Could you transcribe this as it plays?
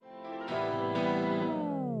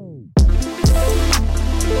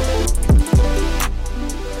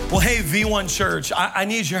V1 Church, I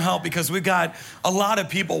need your help because we've got a lot of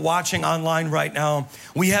people watching online right now.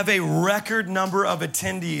 We have a record number of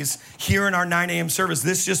attendees here in our 9 a.m. service.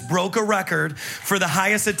 This just broke a record for the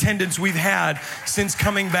highest attendance we've had since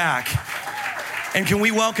coming back. And can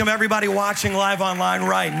we welcome everybody watching live online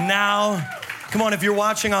right now? Come on, if you're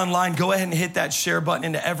watching online, go ahead and hit that share button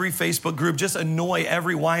into every Facebook group. Just annoy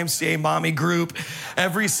every YMCA mommy group,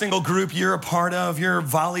 every single group you're a part of, your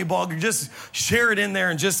volleyball group. Just share it in there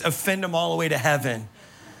and just offend them all the way to heaven.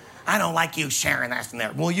 I don't like you sharing that in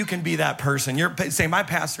there. Well, you can be that person. Say, my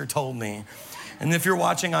pastor told me. And if you're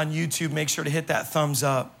watching on YouTube, make sure to hit that thumbs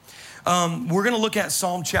up. We're going to look at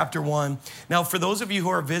Psalm chapter 1. Now, for those of you who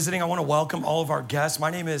are visiting, I want to welcome all of our guests. My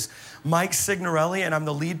name is Mike Signorelli, and I'm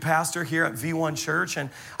the lead pastor here at V1 Church, and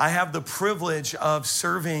I have the privilege of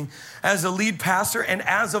serving as a lead pastor, and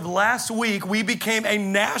as of last week, we became a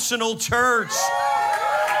national church.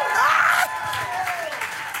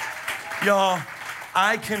 Y'all,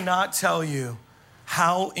 I cannot tell you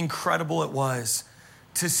how incredible it was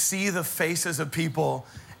to see the faces of people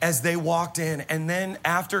as they walked in. And then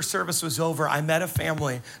after service was over, I met a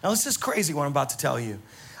family. Now, this is crazy what I'm about to tell you.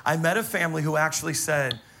 I met a family who actually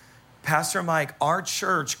said, Pastor Mike, our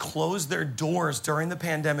church closed their doors during the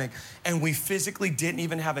pandemic, and we physically didn't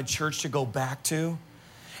even have a church to go back to.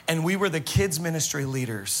 And we were the kids ministry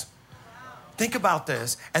leaders. Think about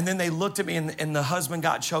this. And then they looked at me, and the husband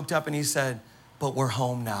got choked up, and he said, but we're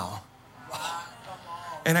home now.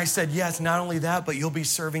 And I said, yes, not only that, but you'll be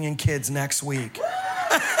serving in kids next week.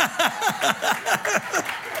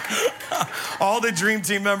 All the dream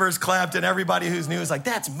team members clapped, and everybody who's new was like,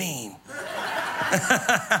 that's mean.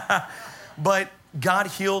 But God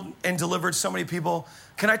healed and delivered so many people.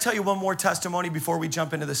 Can I tell you one more testimony before we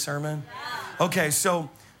jump into the sermon? Okay, so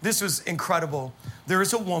this was incredible. There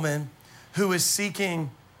is a woman who is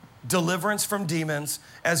seeking deliverance from demons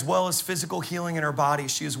as well as physical healing in her body.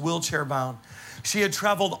 She is wheelchair bound. She had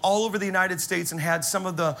traveled all over the United States and had some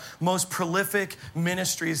of the most prolific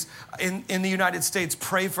ministries in the United States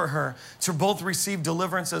pray for her to both receive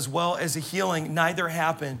deliverance as well as a healing. Neither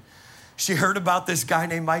happened. She heard about this guy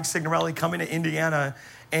named Mike Signorelli coming to Indiana,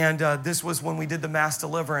 and this was when we did the mass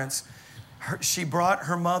deliverance. She brought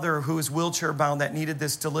her mother, who was wheelchair bound, that needed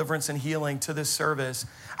this deliverance and healing, to this service.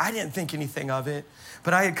 I didn't think anything of it,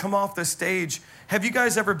 but I had come off the stage. Have you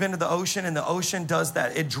guys ever been to the ocean? And the ocean does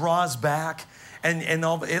that. It draws back. And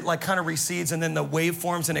it like kind of recedes, and then the wave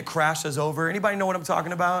forms and it crashes over. Anybody know what I'm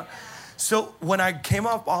talking about? So when I came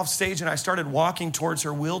off stage and I started walking towards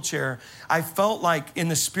her wheelchair, I felt like in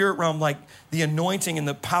the spirit realm, like the anointing and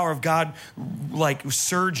the power of God, like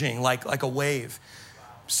surging like a wave.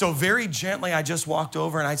 So very gently, I just walked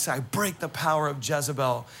over and I said, I break the power of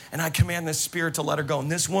Jezebel, and I command this spirit to let her go.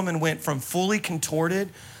 And this woman went from fully contorted,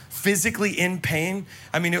 physically in pain.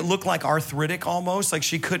 I mean, it looked like arthritic almost, like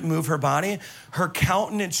she couldn't move her body. Her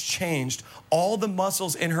countenance changed. All the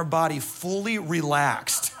muscles in her body fully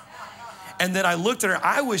relaxed. And then I looked at her.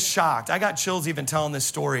 I was shocked. I got chills even telling this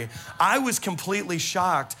story. I was completely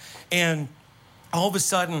shocked. And all of a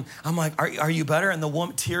sudden, I'm like, are you better? And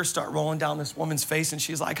the tears start rolling down this woman's face. And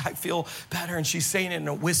she's like, I feel better. And she's saying it in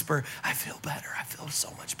a whisper, I feel better. I feel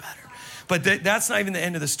so much better. But that's not even the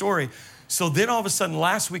end of the story. So then all of a sudden,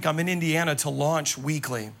 last week, I'm in Indiana to launch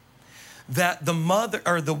Weekly. That the mother,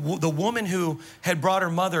 or the woman who had brought her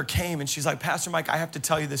mother came, and she's like, Pastor Mike, I have to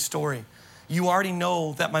tell you this story. You already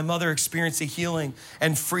know that my mother experienced a healing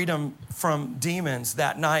and freedom from demons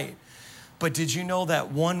that night. But did you know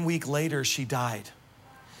that 1 week later, she died?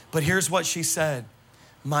 But here's what she said.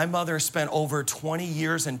 My mother spent over 20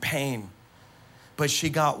 years in pain, but she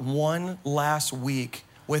got one last week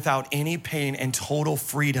without any pain and total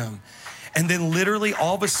freedom. And then literally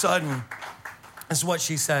all of a sudden, this is what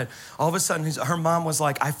she said. All of a sudden, her mom was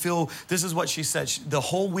like, this is what she said. The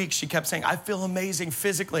whole week she kept saying, I feel amazing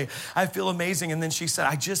physically. I feel amazing. And then she said,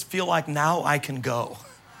 I just feel like now I can go.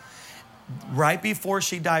 Right before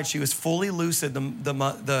she died, she was fully lucid,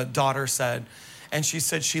 the daughter said. And she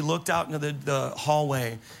said she looked out into the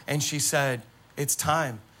hallway and she said, it's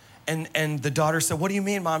time. And the daughter said, what do you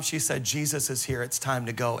mean, Mom? She said, Jesus is here. It's time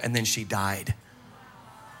to go. And then she died.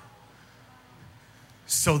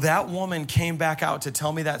 So that woman came back out to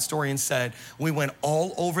tell me that story and said, we went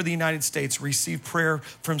all over the United States, received prayer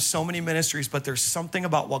from so many ministries, but there's something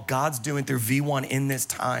about what God's doing through V1 in this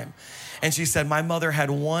time. And she said, my mother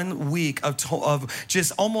had 1 week of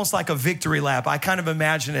just almost like a victory lap. I kind of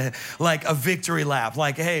imagine it like a victory lap.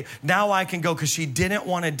 Like, hey, now I can go, because she didn't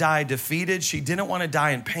want to die defeated. She didn't want to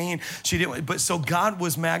die in pain. But so God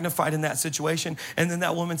was magnified in that situation. And then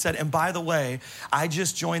that woman said, and by the way, I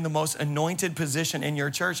just joined the most anointed position in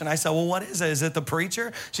your church. And I said, well, what is it? Is it the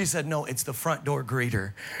preacher? She said, no, it's the front door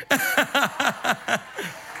greeter.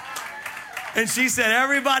 And she said,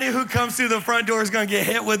 everybody who comes through the front door is going to get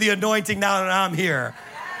hit with the anointing now that I'm here.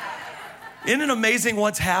 Isn't it amazing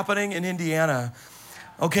what's happening in Indiana?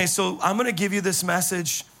 Okay, so I'm going to give you this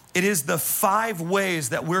message. It is the 5 ways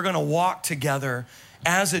that we're going to walk together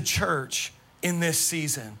as a church in this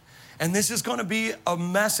season. And this is going to be a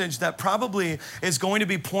message that probably is going to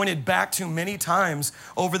be pointed back to many times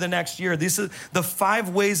over the next year. These are the 5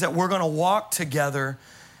 ways that we're going to walk together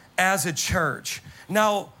as a church.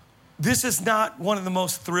 Now, this is not one of the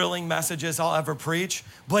most thrilling messages I'll ever preach,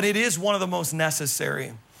 but it is one of the most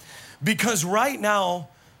necessary. Because right now,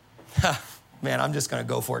 man, I'm just going to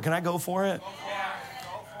go for it. Can I go for it? Yeah, go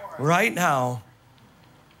for it. Right now,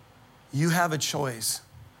 you have a choice: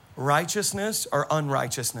 righteousness or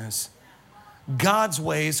unrighteousness, God's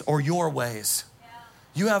ways or your ways.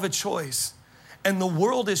 You have a choice. And the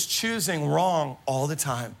world is choosing wrong all the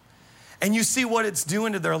time. And you see what it's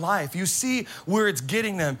doing to their life. You see where it's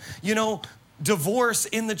getting them. You know, divorce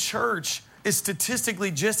in the church is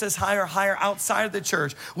statistically just as high or higher outside of the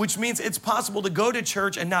church, which means it's possible to go to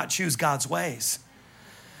church and not choose God's ways.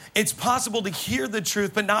 It's possible to hear the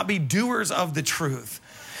truth but not be doers of the truth.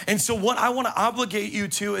 And so what I want to obligate you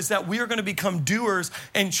to is that we are going to become doers,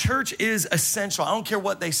 and church is essential. I don't care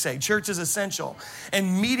what they say. Church is essential.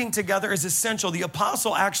 And meeting together is essential. The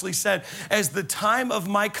apostle actually said, as the time of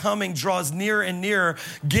my coming draws nearer and nearer,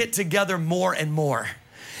 get together more and more.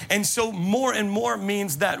 And so more and more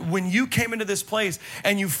means that when you came into this place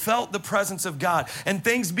and you felt the presence of God and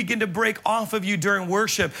things begin to break off of you during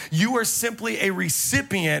worship, you are simply a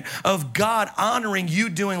recipient of God honoring you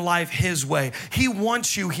doing life His way. He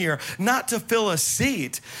wants you here not to fill a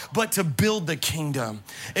seat, but to build the kingdom,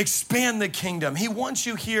 expand the kingdom. He wants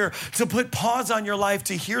you here to put pause on your life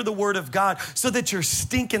to hear the word of God so that your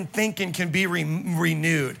stinking thinking can be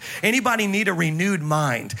renewed. Anybody need a renewed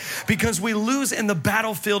mind? Because we lose in the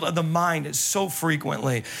battlefield of the mind so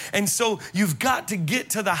frequently. And so you've got to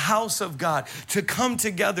get to the house of God to come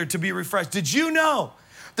together to be refreshed. Did you know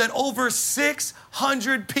that over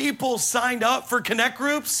 600 people signed up for Connect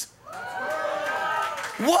groups?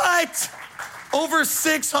 What? Over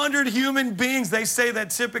 600 human beings. They say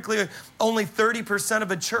that typically only 30%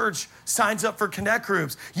 of a church signs up for Connect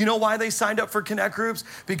groups. You know why they signed up for Connect groups?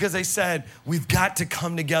 Because they said, we've got to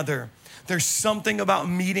come together. There's something about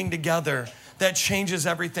meeting together that changes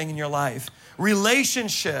everything in your life.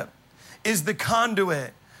 Relationship is the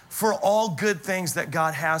conduit for all good things that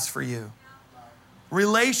God has for you.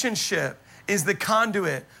 Relationship is the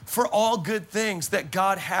conduit for all good things that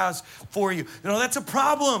God has for you. You know, that's a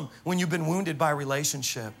problem when you've been wounded by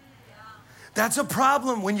relationship. That's a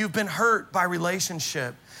problem when you've been hurt by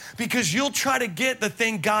relationship, because you'll try to get the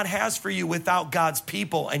thing God has for you without God's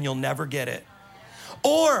people and you'll never get it.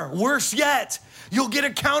 Or worse yet, you'll get a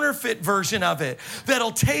counterfeit version of it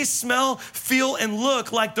that'll taste, smell, feel, and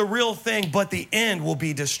look like the real thing, but the end will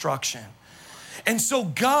be destruction. And so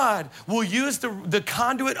God will use the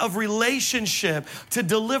conduit of relationship to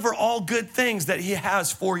deliver all good things that He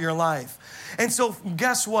has for your life. And so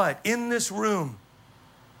guess what? In this room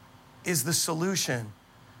is the solution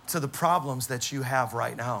to the problems that you have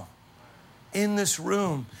right now. In this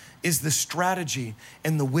room is the strategy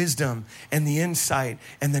and the wisdom and the insight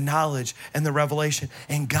and the knowledge and the revelation.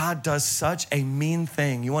 And God does such a mean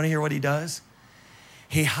thing. You want to hear what He does?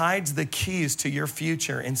 He hides the keys to your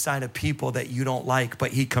future inside of people that you don't like,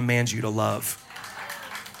 but He commands you to love.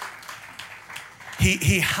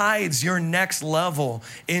 He hides your next level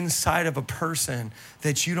inside of a person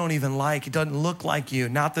that you don't even like. It doesn't look like you,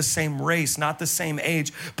 not the same race, not the same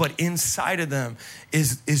age, but inside of them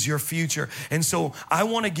is your future. And so I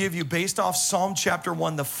want to give you, based off Psalm chapter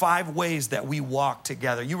 1, the 5 ways that we walk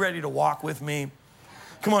together. You ready to walk with me?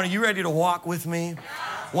 Come on, are you ready to walk with me?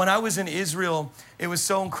 When I was in Israel, it was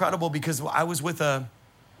so incredible because I was with a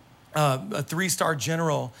 3-star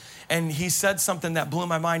general, and he said something that blew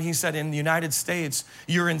my mind. He said, in the United States,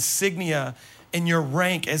 your insignia and your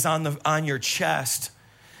rank is on your chest,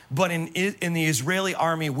 but in the Israeli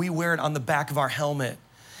army, we wear it on the back of our helmet,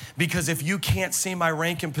 because if you can't see my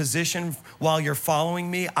rank and position while you're following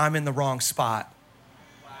me, I'm in the wrong spot.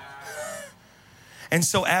 And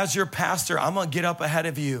so as your pastor, I'm going to get up ahead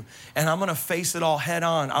of you and I'm going to face it all head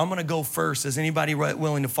on. I'm going to go first. Is anybody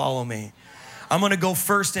willing to follow me? I'm going to go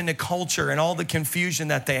first into culture and all the confusion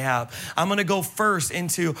that they have. I'm going to go first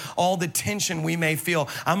into all the tension we may feel.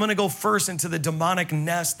 I'm going to go first into the demonic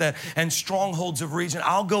nest and strongholds of region.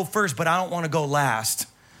 I'll go first, but I don't want to go last.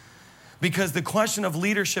 Because the question of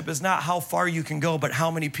leadership is not how far you can go, but how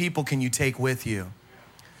many people can you take with you?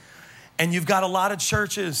 And you've got a lot of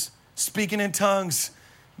churches speaking in tongues,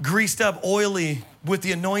 greased up, oily with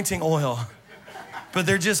the anointing oil, but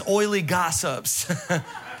they're just oily gossips.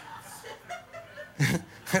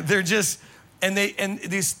 They're just, and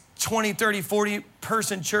these 20, 30, 40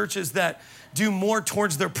 person churches that do more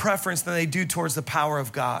towards their preference than they do towards the power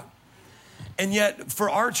of God. And yet for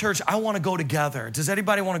our church, I want to go together. Does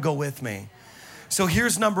anybody want to go with me? So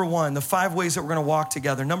here's number one, the 5 ways that we're going to walk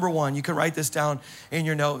together. Number one, you can write this down in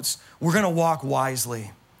your notes. We're going to walk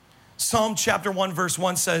wisely. Psalm chapter 1, verse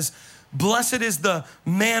 1 says, blessed is the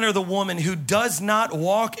man or the woman who does not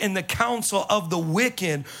walk in the counsel of the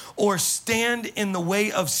wicked or stand in the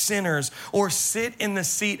way of sinners or sit in the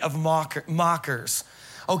seat of mockers.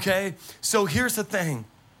 Okay, so here's the thing.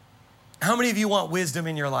 How many of you want wisdom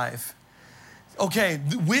in your life? Okay,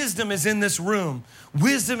 wisdom is in this room.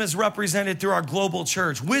 Wisdom is represented through our global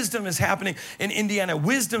church. Wisdom is happening in Indiana.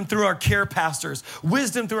 Wisdom through our care pastors.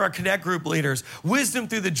 Wisdom through our connect group leaders. Wisdom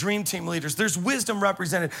through the dream team leaders. There's wisdom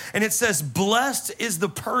represented. And it says, blessed is the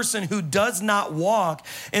person who does not walk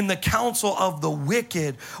in the counsel of the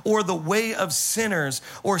wicked or the way of sinners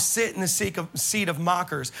or sit in the seat of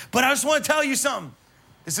mockers. But I just want to tell you something.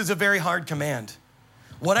 This is a very hard command.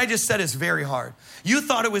 What I just said is very hard. You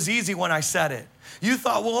thought it was easy when I said it. You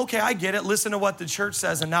thought, well, okay, I get it. Listen to what the church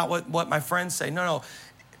says and not what my friends say. No.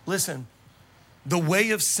 Listen, the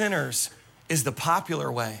way of sinners is the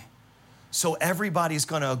popular way. So everybody's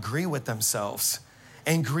going to agree with themselves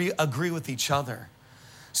and agree with each other.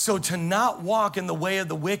 So to not walk in the way of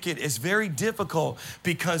the wicked is very difficult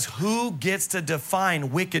because who gets to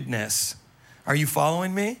define wickedness? Are you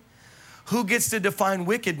following me? Who gets to define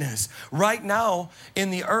wickedness? Right now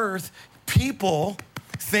in the earth, people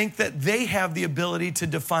think that they have the ability to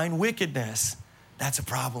define wickedness. That's a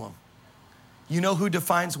problem. You know who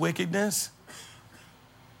defines wickedness?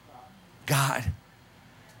 God.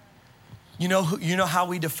 You know how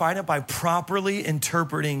we define it? By properly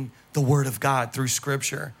interpreting the word of God through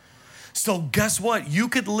scripture. So guess what? You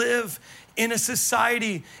could live in a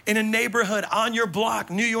society, in a neighborhood, on your block,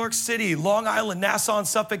 New York City, Long Island, Nassau, and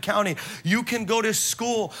Suffolk County. You can go to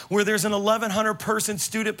school where there's an 1,100 person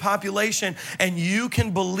student population and you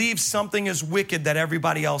can believe something is wicked that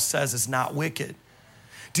everybody else says is not wicked.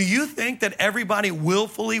 Do you think that everybody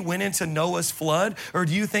willfully went into Noah's flood? Or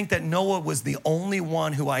do you think that Noah was the only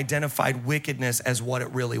one who identified wickedness as what it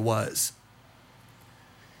really was?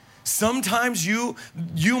 Sometimes you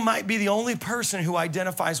might be the only person who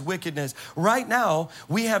identifies wickedness. Right now,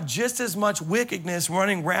 we have just as much wickedness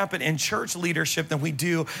running rampant in church leadership than we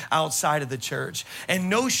do outside of the church.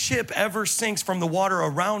 And no ship ever sinks from the water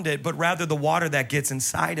around it, but rather the water that gets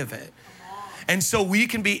inside of it. And so we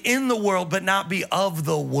can be in the world, but not be of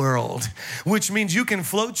the world, which means you can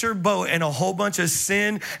float your boat in a whole bunch of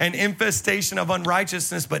sin and infestation of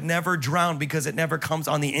unrighteousness, but never drown because it never comes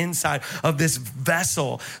on the inside of this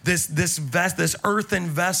vessel, this earthen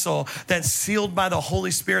vessel that's sealed by the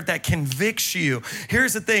Holy Spirit that convicts you.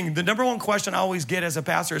 Here's the thing. The number one question I always get as a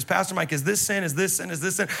pastor is, Pastor Mike, is this sin? Is this sin? Is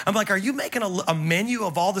this sin? I'm like, are you making a menu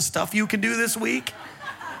of all the stuff you can do this week?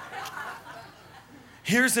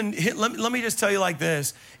 Let me just tell you like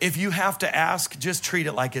this. If you have to ask, just treat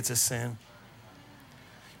it like it's a sin.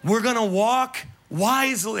 We're going to walk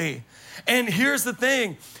wisely. And here's the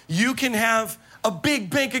thing. You can have a big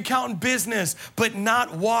bank account and business, but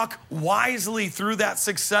not walk wisely through that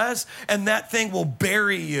success, and that thing will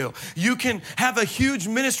bury you. You can have a huge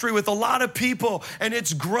ministry with a lot of people and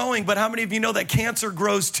it's growing, but how many of you know that cancer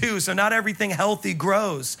grows too? So not everything healthy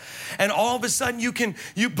grows. And all of a sudden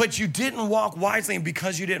but you didn't walk wisely, and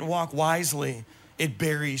because you didn't walk wisely, it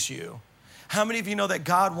buries you. How many of you know that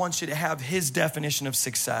God wants you to have his definition of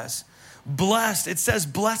success? Blessed, it says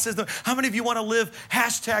blessed is the, how many of you want to live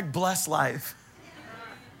 #blessed life?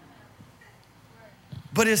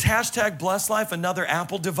 But is #blessed life another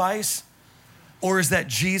Apple device? Or is that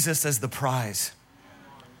Jesus as the prize?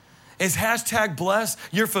 Is #blessed,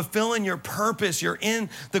 you're fulfilling your purpose, you're in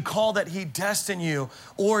the call that he destined you,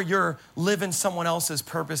 or you're living someone else's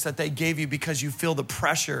purpose that they gave you because you feel the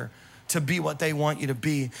pressure to be what they want you to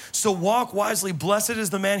be. So walk wisely. Blessed is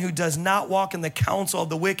the man who does not walk in the counsel of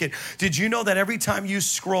the wicked. Did you know that every time you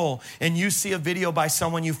scroll and you see a video by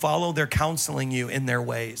someone you follow, they're counseling you in their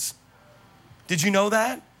ways? Did you know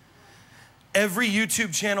that? Every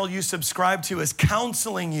YouTube channel you subscribe to is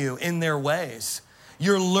counseling you in their ways.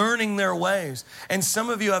 You're learning their ways. And some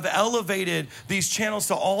of you have elevated these channels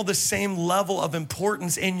to all the same level of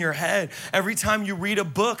importance in your head. Every time you read a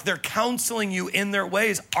book, they're counseling you in their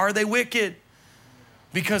ways. Are they wicked?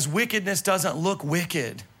 Because wickedness doesn't look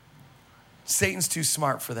wicked. Satan's too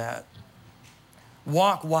smart for that.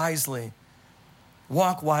 Walk wisely.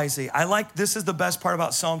 Walk wisely. This is the best part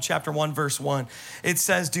about Psalm chapter 1, verse 1. It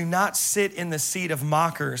says, do not sit in the seat of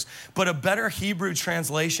mockers, but a better Hebrew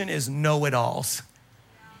translation is know-it-alls.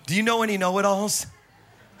 Do you know any know-it-alls?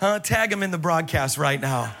 Tag them in the broadcast right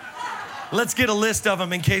now. Let's get a list of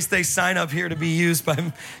them in case they sign up here to be used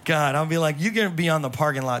by God. I'll be like, you're going to be on the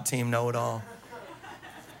parking lot team, know-it-all.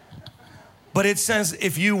 But it says,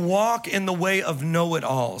 if you walk in the way of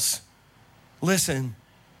know-it-alls, listen,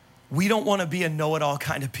 we don't want to be a know-it-all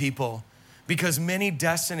kind of people because many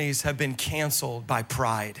destinies have been canceled by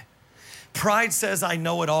pride. Pride says, I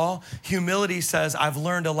know it all. Humility says, I've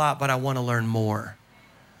learned a lot, but I want to learn more.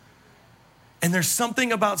 And there's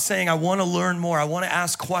something about saying, I want to learn more. I want to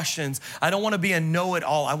ask questions. I don't want to be a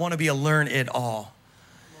know-it-all. I want to be a learn-it-all.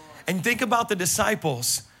 And think about the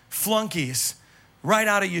disciples, flunkies, right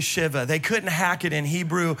out of yeshiva. They couldn't hack it in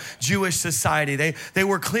Hebrew Jewish society. They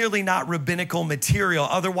were clearly not rabbinical material.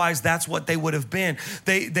 Otherwise, that's what they would have been.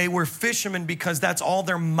 They were fishermen because that's all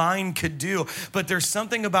their mind could do. But there's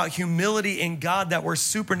something about humility in God that will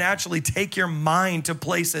supernaturally take your mind to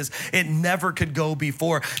places it never could go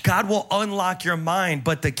before. God will unlock your mind,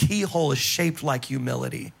 but the keyhole is shaped like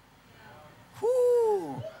humility.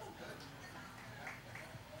 Whoo.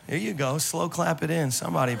 There you go. Slow clap it in.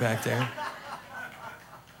 Somebody back there.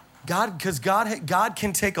 God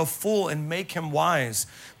can take a fool and make him wise,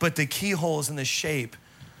 but the keyhole is in the shape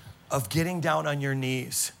of getting down on your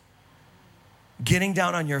knees, getting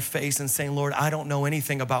down on your face and saying, Lord, I don't know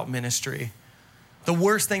anything about ministry. The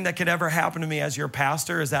worst thing that could ever happen to me as your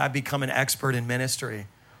pastor is that I become an expert in ministry.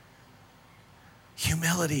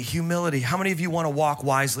 Humility, humility. How many of you want to walk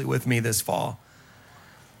wisely with me this fall?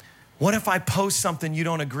 What if I post something you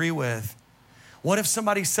don't agree with? What if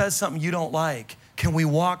somebody says something you don't like? Can we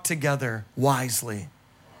walk together wisely?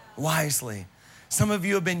 Wisely. Some of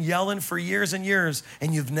you have been yelling for years and years,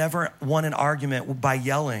 and you've never won an argument by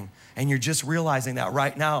yelling, and you're just realizing that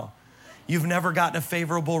right now. You've never gotten a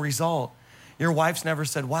favorable result. Your wife's never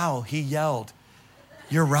said, wow, he yelled.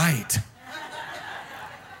 You're right.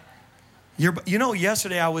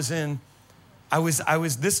 Yesterday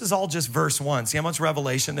this is all just verse 1. See how much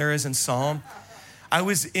revelation there is in Psalm? I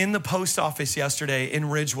was in the post office yesterday in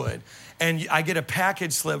Ridgewood, and I get a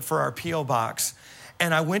package slip for our P.O. box,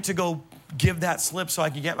 and I went to go give that slip so I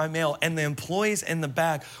could get my mail, and the employees in the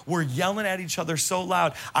back were yelling at each other so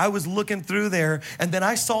loud. I was looking through there, and then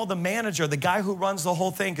I saw the manager, the guy who runs the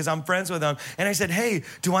whole thing, because I'm friends with him, and I said, hey,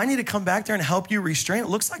 do I need to come back there and help you restrain? It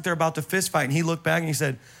looks like they're about to fist fight. And he looked back and he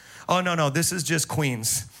said, oh, no, this is just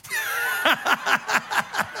Queens.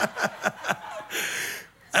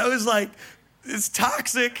 I was like, it's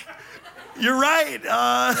toxic. You're right.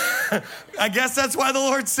 I guess that's why the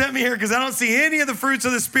Lord sent me here, because I don't see any of the fruits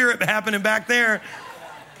of the Spirit happening back there.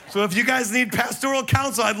 So if you guys need pastoral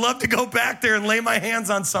counsel, I'd love to go back there and lay my hands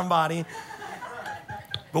on somebody.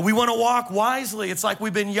 But we want to walk wisely. It's like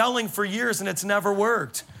we've been yelling for years and it's never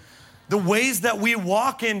worked. The ways that we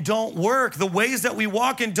walk in don't work. The ways that we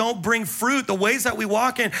walk in don't bring fruit. The ways that we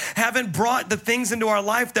walk in haven't brought the things into our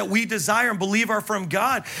life that we desire and believe are from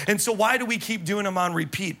God. And so why do we keep doing them on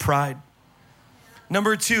repeat? Pride.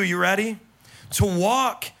 Number 2, you ready? To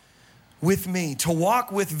walk with me, to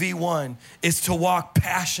walk with V1 is to walk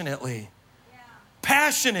passionately.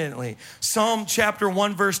 Passionately. Psalm chapter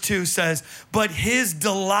 1 verse 2 says, but his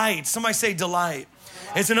delight, somebody say delight.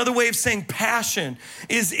 It's another way of saying passion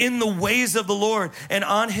is in the ways of the Lord, and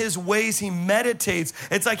on his ways he meditates.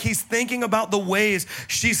 It's like he's thinking about the ways.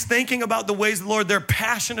 She's thinking about the ways of the Lord. They're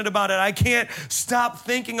passionate about it. I can't stop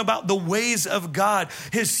thinking about the ways of God,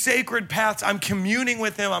 his sacred paths. I'm communing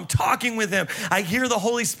with him. I'm talking with him. I hear the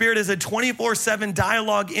Holy Spirit as a 24/7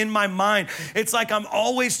 dialogue in my mind. It's like I'm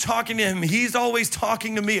always talking to him. He's always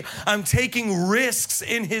talking to me. I'm taking risks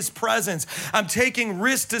in his presence. I'm taking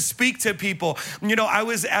risks to speak to people. I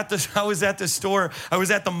was at the store. I was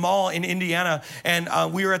at the mall in Indiana, and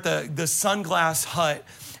we were at the Sunglass Hut.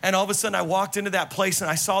 And all of a sudden, I walked into that place, and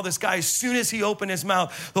I saw this guy. As soon as he opened his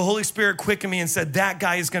mouth, the Holy Spirit quickened me and said, that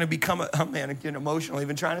guy is going to become I'm getting emotional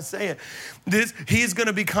even trying to say it. He's going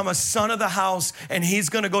to become a son of the house, and he's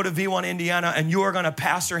going to go to V1 Indiana, and you are going to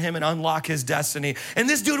pastor him and unlock his destiny. And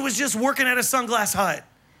this dude was just working at a Sunglass Hut.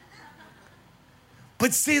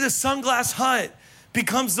 But see, the Sunglass Hut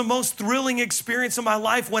becomes the most thrilling experience of my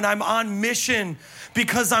life when I'm on mission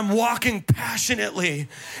because I'm walking passionately.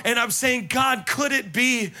 And I'm saying, God, could it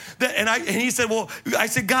be that, and he said, well, I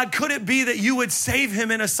said, God, could it be that you would save him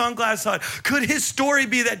in a sunglass hut? Could his story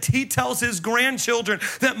be that he tells his grandchildren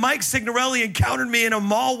that Mike Signorelli encountered me in a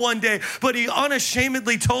mall one day, but he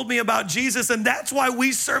unashamedly told me about Jesus, and that's why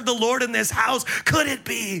we serve the Lord in this house? Could it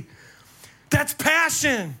be? That's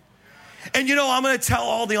passion. And I'm going to tell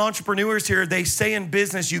all the entrepreneurs here, they say in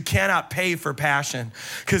business, you cannot pay for passion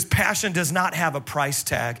because passion does not have a price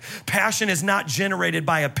tag. Passion is not generated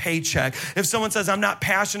by a paycheck. If someone says, I'm not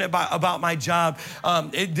passionate about my job,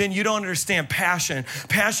 then you don't understand passion.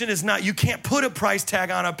 Passion is not, you can't put a price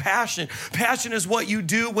tag on a passion. Passion is what you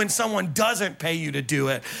do when someone doesn't pay you to do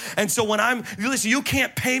it. And so listen, you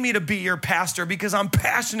can't pay me to be your pastor because I'm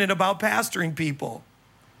passionate about pastoring people.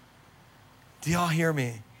 Do y'all hear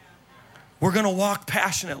me? We're going to walk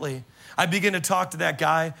passionately. I began to talk to that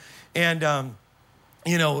guy, and,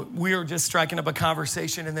 we were just striking up a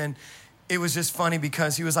conversation, and then it was just funny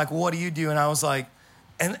because he was like, well, what do you do? And I was like,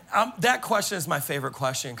 that question is my favorite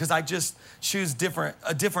question because I just choose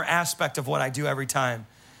a different aspect of what I do every time.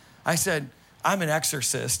 I said, I'm an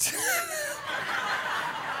exorcist.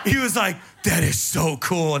 He was like, that is so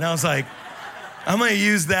cool. And I was like, I'm going to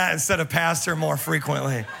use that instead of pastor more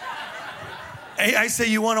frequently. I say,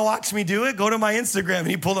 you want to watch me do it? Go to my Instagram. And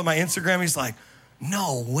he pulled up my Instagram. He's like,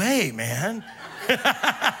 no way, man.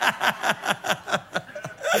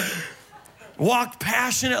 Walk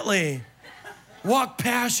passionately. Walk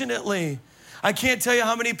passionately. I can't tell you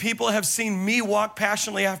how many people have seen me walk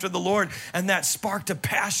passionately after the Lord, and that sparked a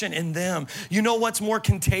passion in them. You know what's more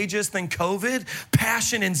contagious than COVID?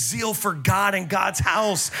 Passion and zeal for God and God's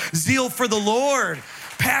house. Zeal for the Lord.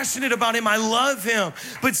 Passionate about him. I love him.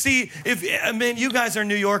 But see, you guys are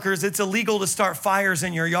New Yorkers. It's illegal to start fires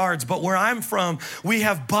in your yards. But where I'm from, we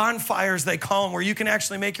have bonfires, they call them, where you can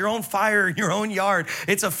actually make your own fire in your own yard.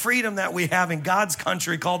 It's a freedom that we have in God's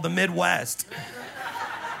country called the Midwest.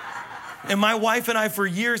 And my wife and I, for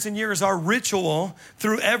years and years, our ritual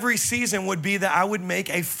through every season would be that I would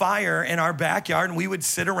make a fire in our backyard, and we would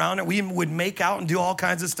sit around and we would make out and do all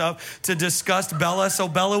kinds of stuff to disgust Bella. So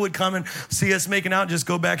Bella would come and see us making out and just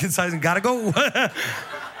go back inside and gotta go.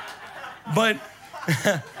 But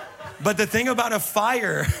the thing about a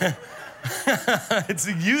fire, it's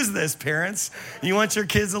use this, parents. You want your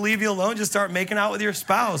kids to leave you alone, just start making out with your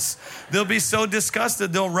spouse. They'll be so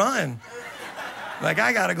disgusted, they'll run. Like,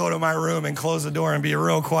 I got to go to my room and close the door and be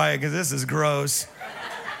real quiet because this is gross.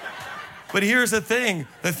 But here's the thing.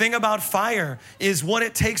 The thing about fire is what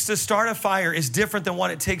it takes to start a fire is different than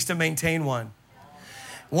what it takes to maintain one.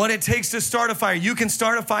 What it takes to start a fire. You can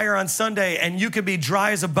start a fire on Sunday and you could be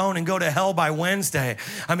dry as a bone and go to hell by Wednesday.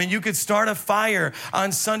 You could start a fire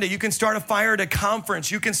on Sunday. You can start a fire at a conference.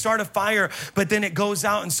 You can start a fire, but then it goes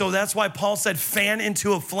out. And so that's why Paul said, fan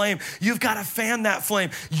into a flame. You've got to fan that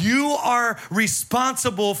flame. You are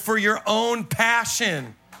responsible for your own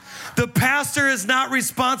passion. The pastor is not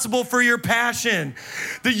responsible for your passion.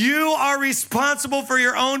 You are responsible for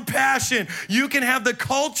your own passion. You can have the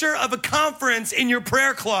culture of a conference in your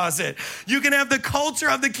prayer closet. You can have the culture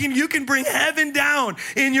of the kingdom. You can bring heaven down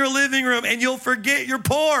in your living room and you'll forget you're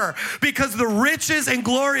poor because the riches and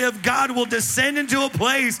glory of God will descend into a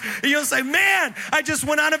place and you'll say, man, I just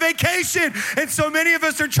went on a vacation. And so many of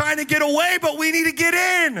us are trying to get away, but we need to get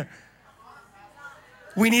in.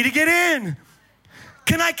 We need to get in.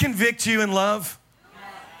 Can I convict you in love?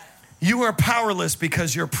 You are powerless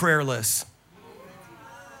because you're prayerless.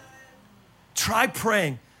 Try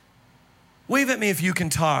praying. Wave at me if you can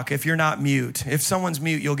talk, if you're not mute. If someone's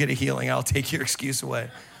mute, you'll get a healing. I'll take your excuse away.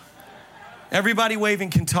 Everybody waving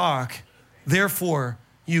can talk. Therefore,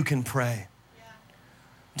 you can pray.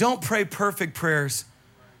 Don't pray perfect prayers.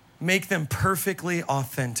 Make them perfectly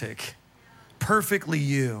authentic. Perfectly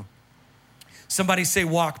you. Somebody say,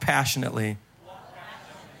 walk passionately.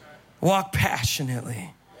 Walk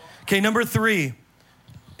passionately. Okay, number 3,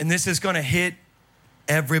 and this is going to hit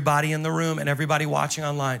everybody in the room and everybody watching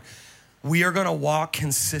online. We are going to walk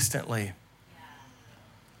consistently.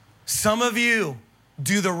 Some of you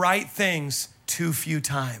do the right things too few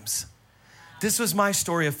times. This was my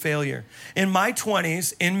story of failure. In my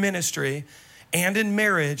 20s, in ministry and in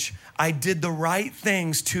marriage, I did the right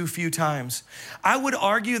things too few times. I would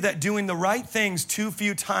argue that doing the right things too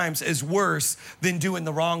few times is worse than doing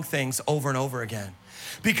the wrong things over and over again.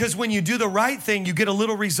 Because when you do the right thing, you get a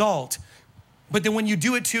little result. But then when you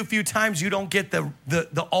do it too few times, you don't get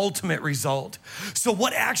the ultimate result. So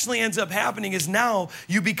what actually ends up happening is now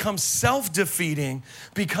you become self-defeating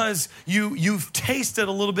because you've tasted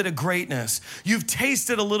a little bit of greatness. You've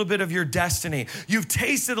tasted a little bit of your destiny. You've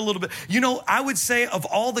tasted a little bit. You know, I would say of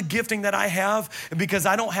all the gifting that I have, because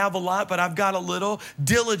I don't have a lot, but I've got a little,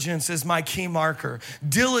 diligence is my key marker.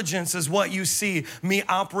 Diligence is what you see me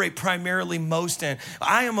operate primarily most in.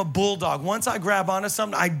 I am a bulldog. Once I grab onto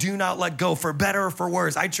something, I do not let go, for better or for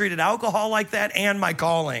worse. I treated alcohol like that and my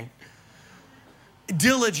calling.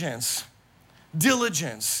 Diligence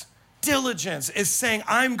is saying,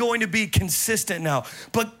 I'm going to be consistent now.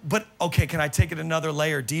 But okay, can I take it another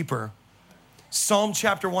layer deeper? Psalm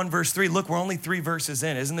chapter 1, verse 3. Look, we're only 3 verses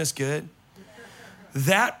in. Isn't this good?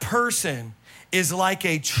 That person is like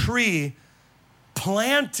a tree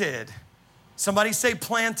planted. Somebody say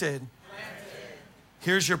planted.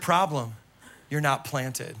 Here's your problem. You're not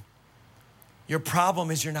planted. Your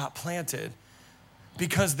problem is you're not planted,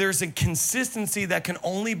 because there's a consistency that can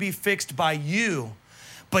only be fixed by you.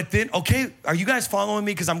 But then, okay, are you guys following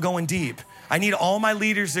me? Because I'm going deep. I need all my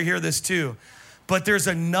leaders to hear this too. But there's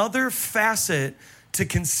another facet to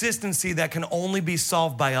consistency that can only be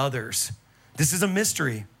solved by others. This is a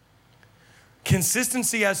mystery.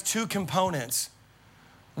 Consistency has 2 components.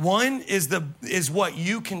 One is what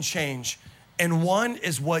you can change. And one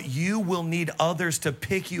is what you will need others to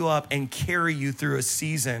pick you up and carry you through a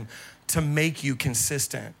season to make you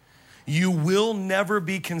consistent. You will never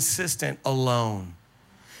be consistent alone.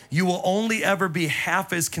 You will only ever be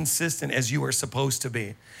half as consistent as you are supposed to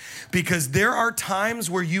be. Because there are times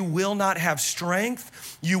where you will not have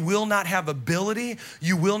strength, you will not have ability,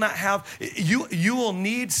 you will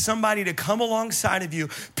need somebody to come alongside of you,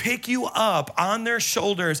 pick you up on their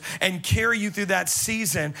shoulders and carry you through that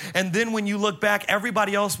season. And then when you look back,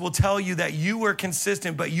 everybody else will tell you that you were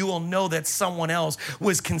consistent, but you will know that someone else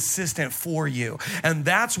was consistent for you. And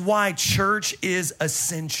that's why church is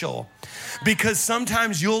essential. Because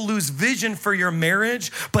sometimes you'll lose vision for your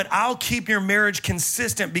marriage, but I'll keep your marriage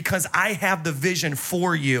consistent because I have the vision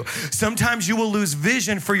for you. Sometimes you will lose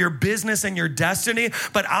vision for your business and your destiny,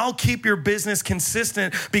 but I'll keep your business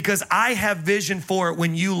consistent because I have vision for it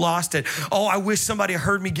when you lost it. Oh, I wish somebody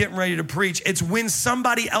heard me getting ready to preach. It's when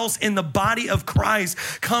somebody else in the body of Christ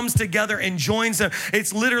comes together and joins them.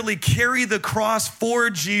 It's literally carry the cross for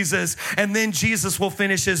Jesus, and then Jesus will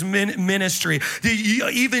finish his ministry.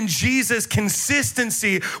 Even Jesus'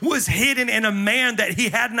 consistency was hidden in a man that he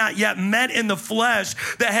had not yet met in the flesh,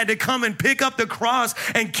 that had to come and pick up the cross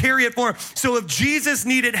and carry it for him. So if Jesus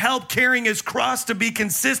needed help carrying his cross to be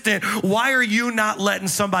consistent, why are you not letting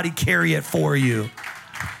somebody carry it for you?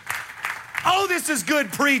 Oh, this is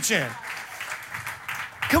good preaching.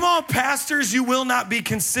 Come on, pastors, you will not be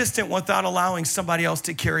consistent without allowing somebody else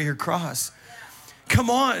to carry your cross. Come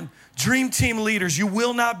on, dream team leaders, you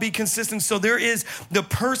will not be consistent. So the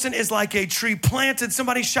person is like a tree planted.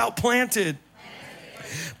 Somebody shout planted.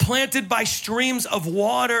 Planted by streams of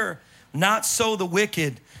water. Not so the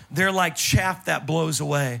wicked. They're like chaff that blows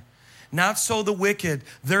away. Not so the wicked.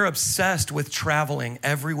 They're obsessed with traveling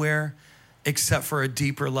everywhere except for a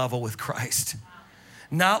deeper level with Christ.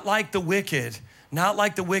 Not like the wicked. Not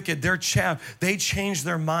like the wicked, they're chaff. They change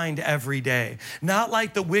their mind every day. Not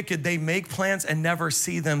like the wicked, they make plans and never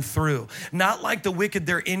see them through. Not like the wicked,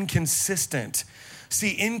 they're inconsistent.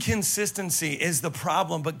 See, inconsistency is the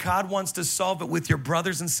problem, but God wants to solve it with your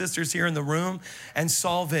brothers and sisters here in the room and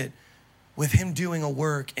solve it with him doing a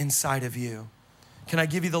work inside of you. Can I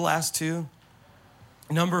give you the last 2?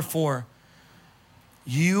 Number 4,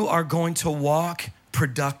 you are going to walk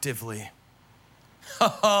productively.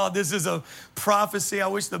 Oh, this is a prophecy. I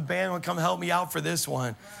wish the band would come help me out for this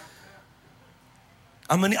one.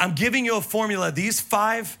 I'm giving you a formula. These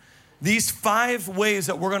five ways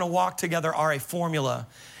that we're going to walk together are a formula.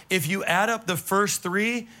 If you add up the first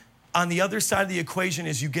 3, on the other side of the equation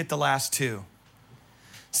is you get the last 2.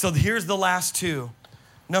 So here's the last 2.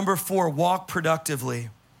 Number 4, walk productively.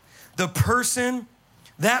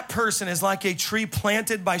 That person is like a tree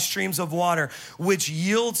planted by streams of water, which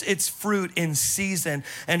yields its fruit in season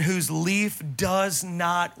and whose leaf does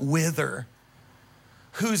not wither.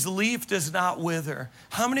 Whose leaf does not wither.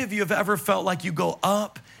 How many of you have ever felt like you go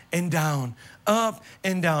up and down,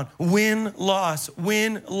 win, loss,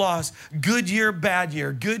 good year, bad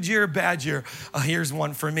year, good year, bad year. Here's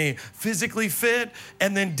one for me. Physically fit,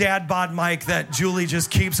 and then dad bod Mike that Julie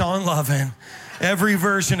just keeps on loving. Every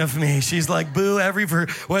version of me. She's like, boo,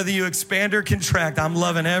 whether you expand or contract, I'm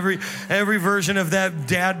loving every version of that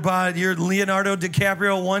dad bod. You're Leonardo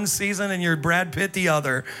DiCaprio one season and you're Brad Pitt the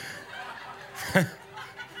other.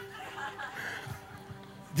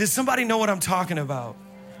 Does somebody know what I'm talking about?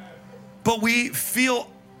 But we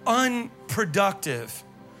feel unproductive.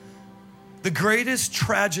 The greatest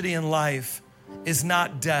tragedy in life is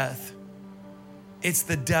not death. It's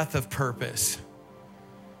the death of purpose.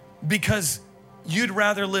 Because you'd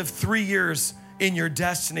rather live 3 years in your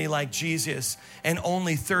destiny like Jesus and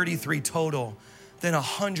only 33 total than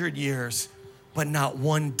 100 years, but not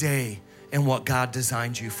one day in what God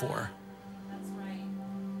designed you for. That's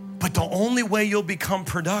right. But the only way you'll become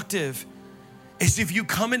productive is if you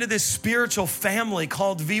come into this spiritual family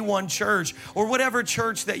called V1 Church or whatever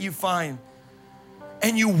church that you find,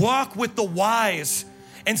 and you walk with the wise,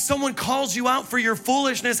 and someone calls you out for your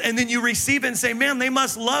foolishness, and then you receive it and say, man, they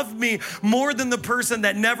must love me more than the person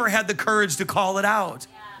that never had the courage to call it out.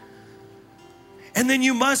 And then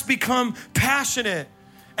you must become passionate.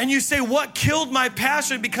 And you say, what killed my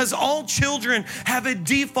passion? Because all children have a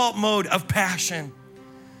default mode of passion.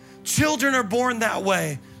 Children are born that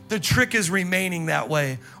way. The trick is remaining that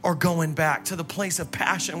way or going back to the place of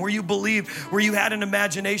passion where you believed, where you had an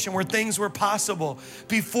imagination, where things were possible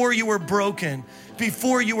before you were broken,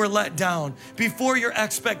 before you were let down, before your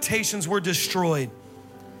expectations were destroyed.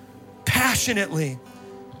 Passionately.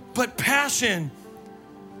 But passion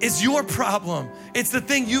is your problem. It's the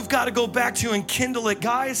thing you've got to go back to and kindle it,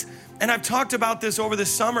 guys. And I've talked about this over the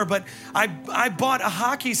summer, but I bought a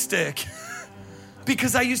hockey stick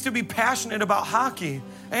because I used to be passionate about hockey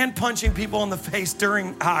and punching people in the face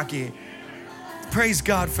during hockey. Praise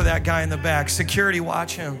God for that guy in the back. Security,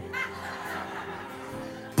 watch him.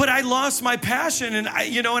 But I lost my passion, and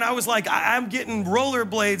I was like, I'm getting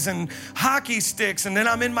rollerblades and hockey sticks, and then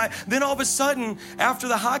then all of a sudden, after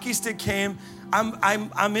the hockey stick came,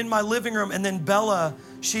 I'm in my living room, and then Bella,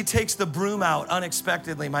 she takes the broom out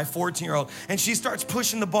unexpectedly, my 14-year-old, and she starts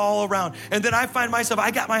pushing the ball around. And then I find myself,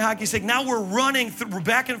 I got my hockey stick. Now we're running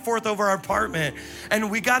back and forth over our apartment, and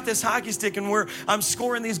we got this hockey stick, and I'm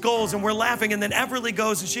scoring these goals, and we're laughing. And then Everly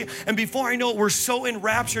goes, and before I know it, we're so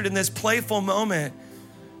enraptured in this playful moment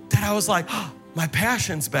that I was like, oh, my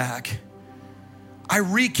passion's back. I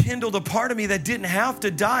rekindled a part of me that didn't have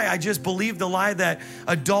to die. I just believed the lie that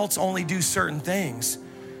adults only do certain things.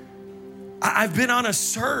 I've been on a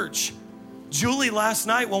search. Julie last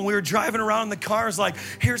night when we were driving around in the car is like,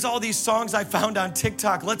 here's all these songs I found on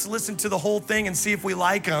TikTok. Let's listen to the whole thing and see if we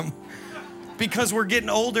like them. Because we're getting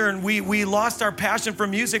older and we lost our passion for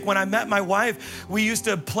music. When I met my wife, we used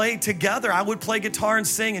to play together. I would play guitar and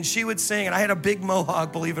sing, and she would sing. And I had a big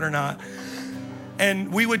mohawk, believe it or not.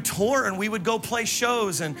 And we would tour, and we would go play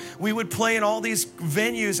shows, and we would play in all these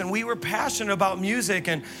venues, and we were passionate about music.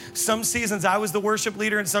 And some seasons I was the worship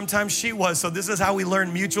leader, and sometimes she was. So this is how we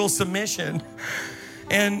learned mutual submission.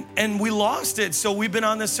 And we lost it. So we've been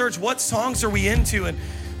on this search. What songs are we into? And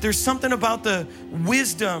there's something about the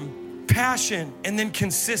wisdom, passion, and then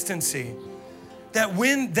consistency that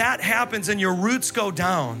when that happens and your roots go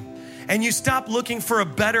down, and you stop looking for a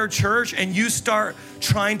better church and you start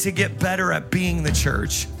trying to get better at being the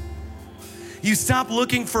church. You stop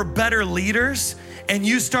looking for better leaders and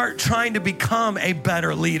you start trying to become a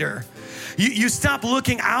better leader. You stop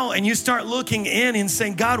looking out and you start looking in and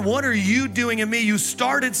saying, God, what are you doing in me? You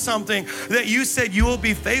started something that you said you will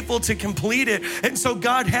be faithful to complete it. And so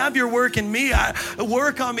God, have your work in me.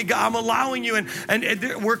 Work on me, God. I'm allowing you.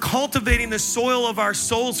 And we're cultivating the soil of our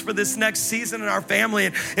souls for this next season in our family.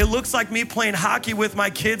 And it looks like me playing hockey with my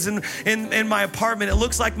kids in my apartment. It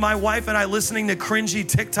looks like my wife and I listening to cringy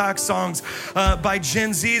TikTok songs by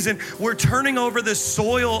Gen Zs. And we're turning over the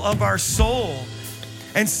soil of our soul.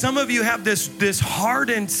 And some of you have this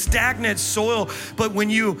hardened, stagnant soil, but when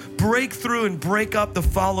you break through and break up the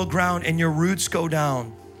fallow ground and your roots go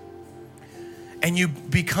down and you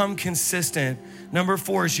become consistent, number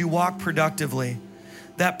 4 is you walk productively.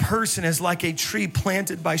 That person is like a tree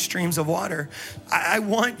planted by streams of water. I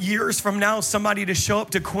want years from now somebody to show up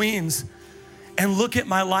to Queens and look at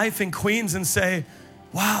my life in Queens and say,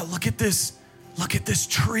 wow, look at this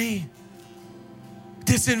tree.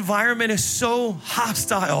 This environment is so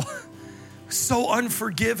hostile, so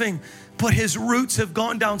unforgiving, but his roots have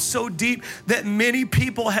gone down so deep that many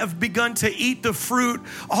people have begun to eat the fruit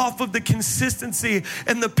off of the consistency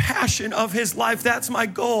and the passion of his life. That's my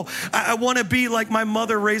goal. I want to be like my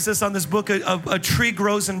mother raised us on this book, A Tree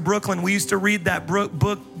Grows in Brooklyn. We used to read that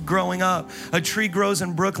book growing up. A Tree Grows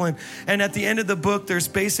in Brooklyn. And at the end of the book, there's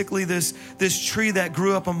basically this tree that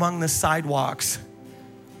grew up among the sidewalks.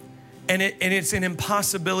 And it's an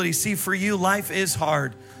impossibility. See, for you, life is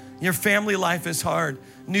hard. Your family life is hard.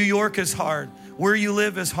 New York is hard. Where you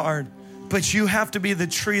live is hard. But you have to be the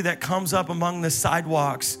tree that comes up among the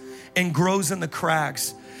sidewalks and grows in the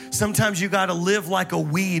cracks. Sometimes you got to live like a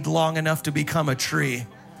weed long enough to become a tree.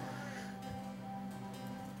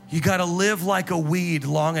 You got to live like a weed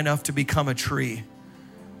long enough to become a tree.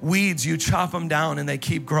 Weeds, you chop them down and they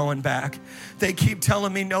keep growing back. They keep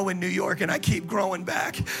telling me no in New York and I keep growing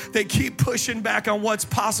back. They keep pushing back on what's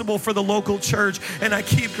possible for the local church and I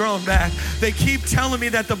keep growing back. They keep telling me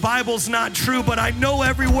that the Bible's not true, but I know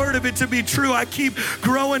every word of it to be true. I keep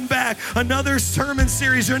growing back. Another sermon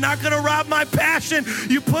series. You're not going to rob my passion.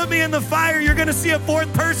 You put me in the fire, you're going to see a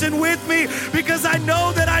fourth person with me because I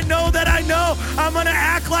know I'm going to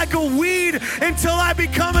act like a weed until I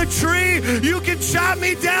become a tree. You can chop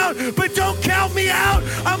me down, but don't count me out.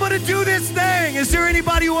 I'm going to do this thing. Is there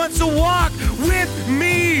anybody who wants to walk with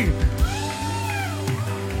me?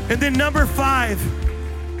 And then number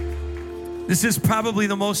 5, this is probably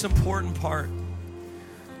the most important part.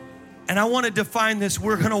 And I want to define this.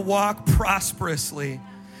 We're going to walk prosperously.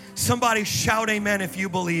 Somebody shout amen if you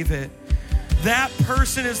believe it. That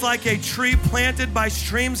person is like a tree planted by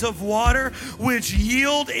streams of water, which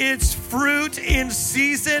yield its fruit in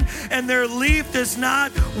season, and their leaf does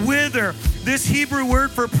not wither. This Hebrew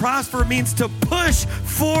word for prosper means to push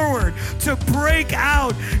forward, to break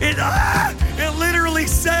out. It literally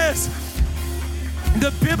says,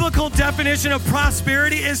 the biblical definition of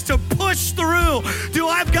prosperity is to push through. Do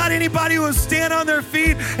I've got anybody who will stand on their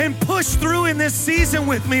feet and push through in this season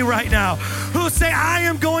with me right now? Who will say, I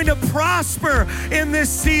am going to prosper in this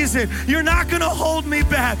season. You're not going to hold me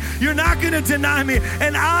back. You're not going to deny me.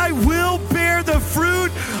 And I will bear the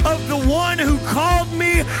fruit of the one who called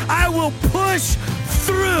me. I will push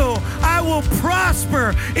through. I will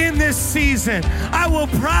prosper in this season. I will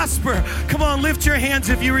prosper. Come on, lift your hands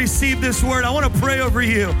if you receive this word. I want to pray over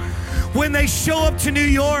you. When they show up to New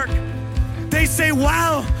York, they say,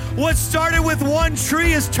 wow, what started with one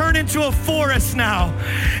tree has turned into a forest now.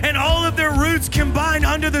 And all of their roots combine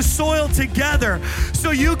under the soil together.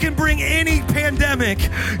 So you can bring any pandemic,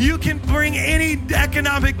 you can bring any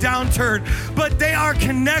economic downturn, but they are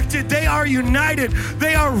connected, they are united,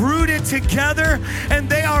 they are rooted together, and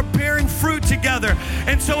they are bearing fruit together.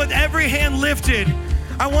 And so with every hand lifted,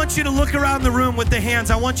 I want you to look around the room with the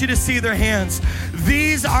hands. I want you to see their hands.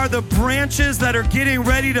 These are the branches that are getting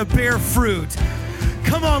ready to bear fruit.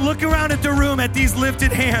 Come on, look around at the room at these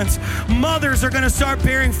lifted hands. Mothers are going to start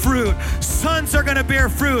bearing fruit. Sons are going to bear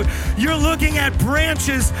fruit. You're looking at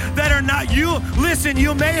branches that are not you. Listen,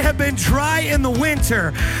 you may have been dry in the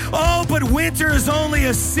winter. Oh, but winter is only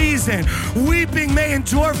a season. Weeping may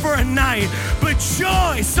endure for a night, but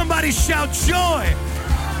joy, somebody shout joy.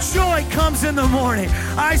 Joy comes in the morning.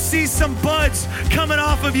 I see some buds coming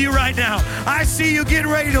off of you right now. I see you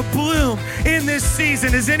getting ready to bloom in this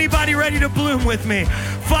season. Is anybody ready to bloom with me?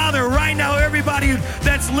 Father, right now, everybody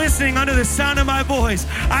that's listening under the sound of my voice,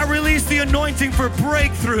 I release the anointing for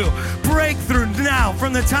breakthrough. Breakthrough now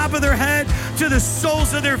from the top of their head to the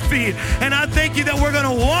soles of their feet. And I thank you that we're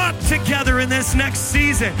going to walk together in this next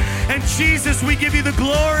season. And Jesus, we give you the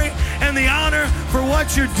glory and the honor for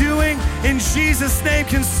what you're doing. In Jesus' name,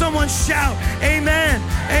 can someone shout amen?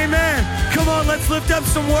 Amen. Come on, let's lift up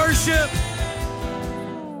some worship.